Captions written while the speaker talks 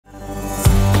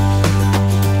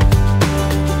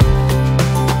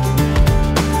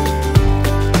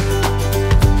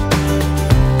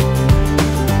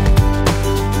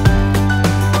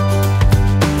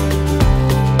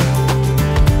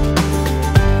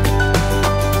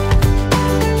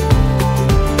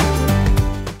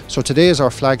So today is our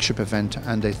flagship event,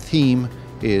 and the theme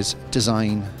is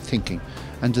design thinking.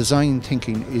 And design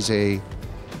thinking is a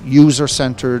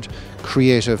user-centered,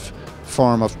 creative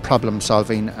form of problem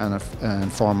solving and a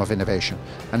form of innovation.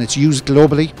 And it's used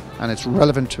globally, and it's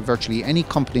relevant to virtually any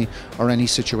company or any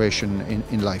situation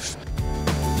in life.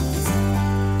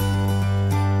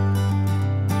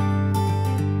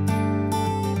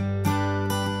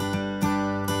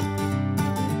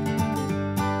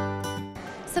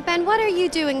 So Ben, what are you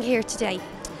doing here today?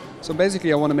 So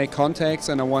basically I want to make contacts,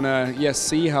 and I want to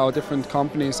see how different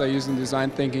companies are using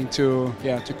design thinking to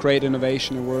create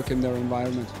innovation and work in their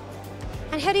environment.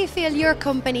 And how do you feel your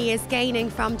company is gaining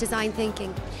from design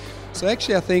thinking? So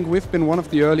actually I think we've been one of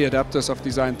the early adapters of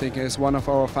design thinking. As one of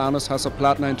our founders, Hasso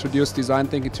Plattner, introduced design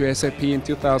thinking to SAP in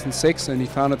 2006, and he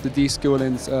founded the D School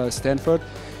in Stanford.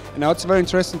 And now it's very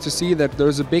interesting to see that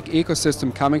there's a big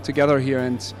ecosystem coming together here,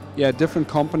 and different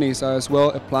companies are as well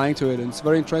applying to it. And it's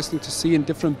very interesting to see in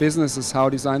different businesses how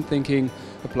design thinking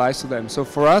applies to them. So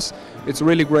for us, it's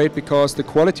really great because the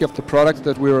quality of the product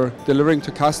that we're delivering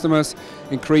to customers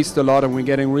increased a lot, and we're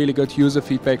getting really good user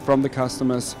feedback from the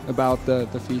customers about the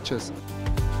features.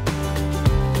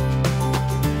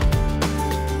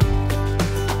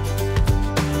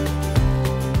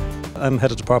 I'm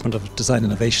head of Department of Design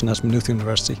Innovation at Maynooth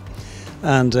University,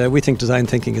 and we think design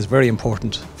thinking is very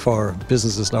important for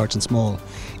businesses large and small.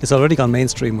 It's already gone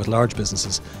mainstream with large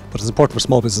businesses, but it's important for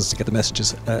small businesses to get the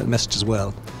message as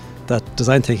well, that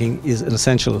design thinking is an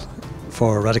essential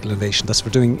for radical innovation. That's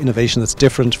for doing innovation that's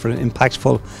different, for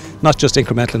impactful, not just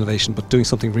incremental innovation, but doing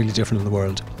something really different in the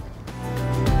world.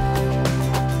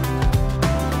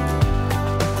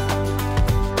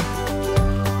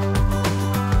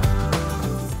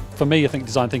 For me, I think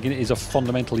design thinking is a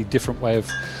fundamentally different way of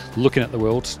looking at the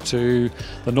world to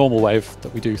the normal way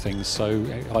that we do things. So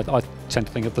I tend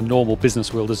to think of the normal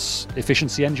business world as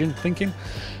efficiency engine thinking,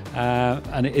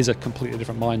 and it is a completely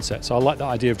different mindset. So I like the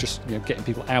idea of just getting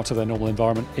people out of their normal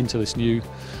environment into this new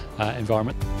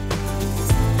environment.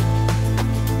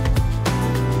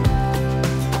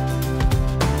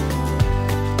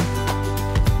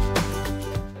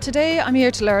 Today I'm here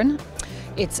to learn.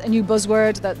 It's a new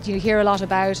buzzword that you hear a lot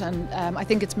about, and I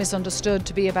think it's misunderstood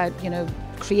to be about,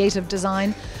 creative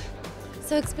design.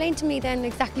 So explain to me then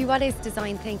exactly what is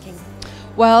design thinking?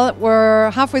 Well,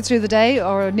 we're halfway through the day,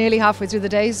 or nearly halfway through the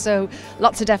day, so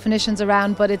lots of definitions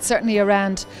around, but it's certainly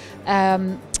around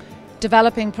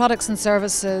developing products and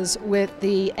services with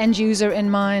the end user in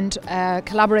mind,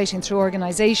 collaborating through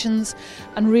organisations,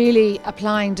 and really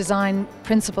applying design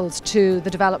principles to the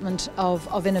development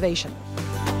of innovation.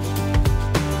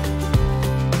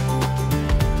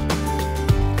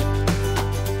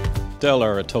 Dell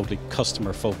are a totally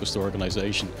customer-focused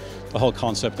organisation. The whole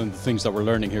concept and the things that we're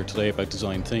learning here today about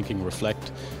design thinking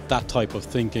reflect that type of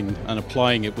thinking and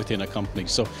applying it within a company.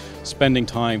 So spending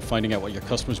time finding out what your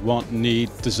customers want and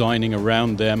need, designing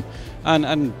around them, and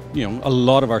a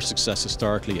lot of our success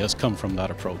historically has come from that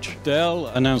approach. Dell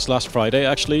announced last Friday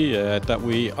actually that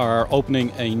we are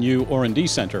opening a new R&D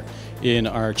centre in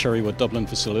our Cherrywood Dublin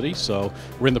facility. So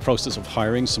we're in the process of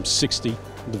hiring some 60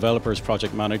 developers,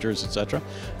 project managers, etc.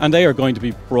 And they are going to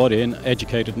be brought in,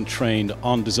 educated and trained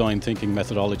on design thinking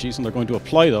methodologies, and they're going to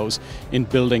apply those in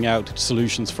building out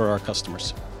solutions for our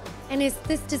customers. And is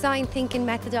this design thinking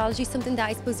methodology something that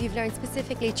I suppose you've learned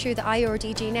specifically through the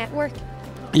IRDG network?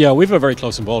 Yeah, we have a very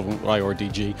close involvement with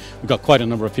IRDG. We've got quite a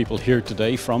number of people here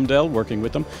today from Dell working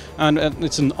with them, and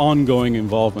it's an ongoing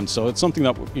involvement. So it's something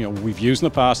that we've used in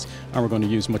the past, and we're going to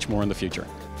use much more in the future.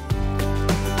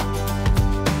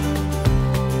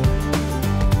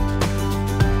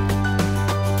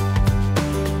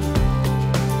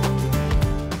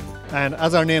 And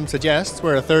as our name suggests,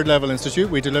 we're a third level institute.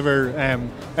 We deliver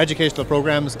educational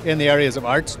programs in the areas of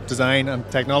art, design and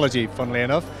technology, funnily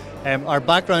enough. Our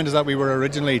background is that we were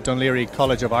originally Dún Laoghaire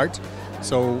College of Art,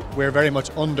 so we're very much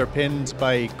underpinned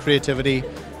by creativity,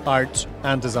 art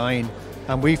and design.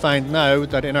 And we find now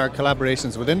that in our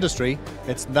collaborations with industry,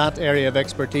 it's that area of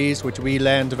expertise which we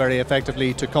lend very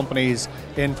effectively to companies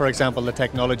in, for example, the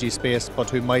technology space, but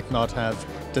who might not have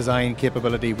design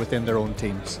capability within their own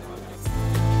teams.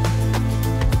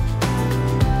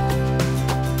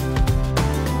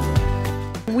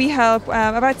 We help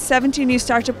about 70 new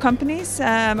startup companies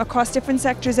across different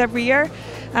sectors every year,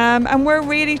 and we're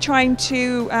really trying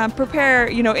to prepare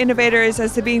innovators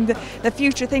as to being the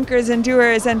future thinkers and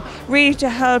doers, and really to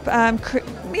help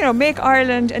make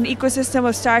Ireland an ecosystem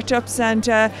of startups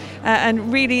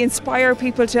and really inspire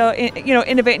people to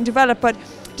innovate and develop. But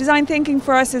design thinking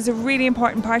for us is a really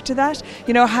important part of that.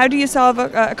 You know, how do you solve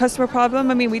a customer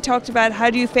problem? I mean, we talked about how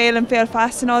do you fail and fail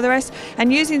fast and all the rest,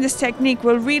 and using this technique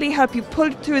will really help you pull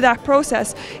through that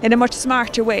process in a much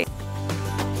smarter way.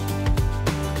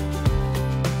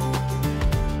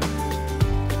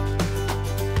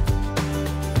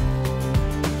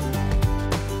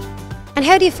 And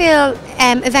how do you feel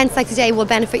events like today will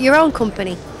benefit your own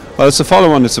company? Well, it's a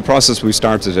follow-on. It's a process we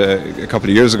started a couple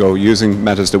of years ago using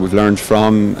methods that we've learned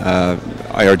from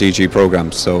IRDG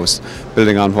programs. So it's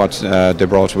building on what they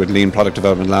brought with lean product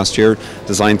development last year.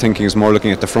 Design thinking is more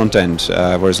looking at the front end,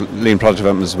 whereas lean product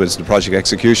development was the project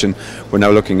execution. We're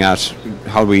now looking at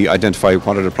how we identify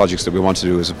what are the projects that we want to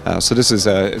do. So this is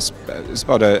it's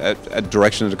about a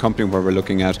direction of the company where we're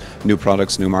looking at new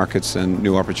products, new markets and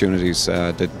new opportunities.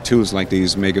 That tools like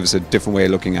these may give us a different way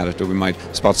of looking at it, that we might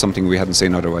spot something we hadn't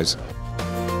seen otherwise.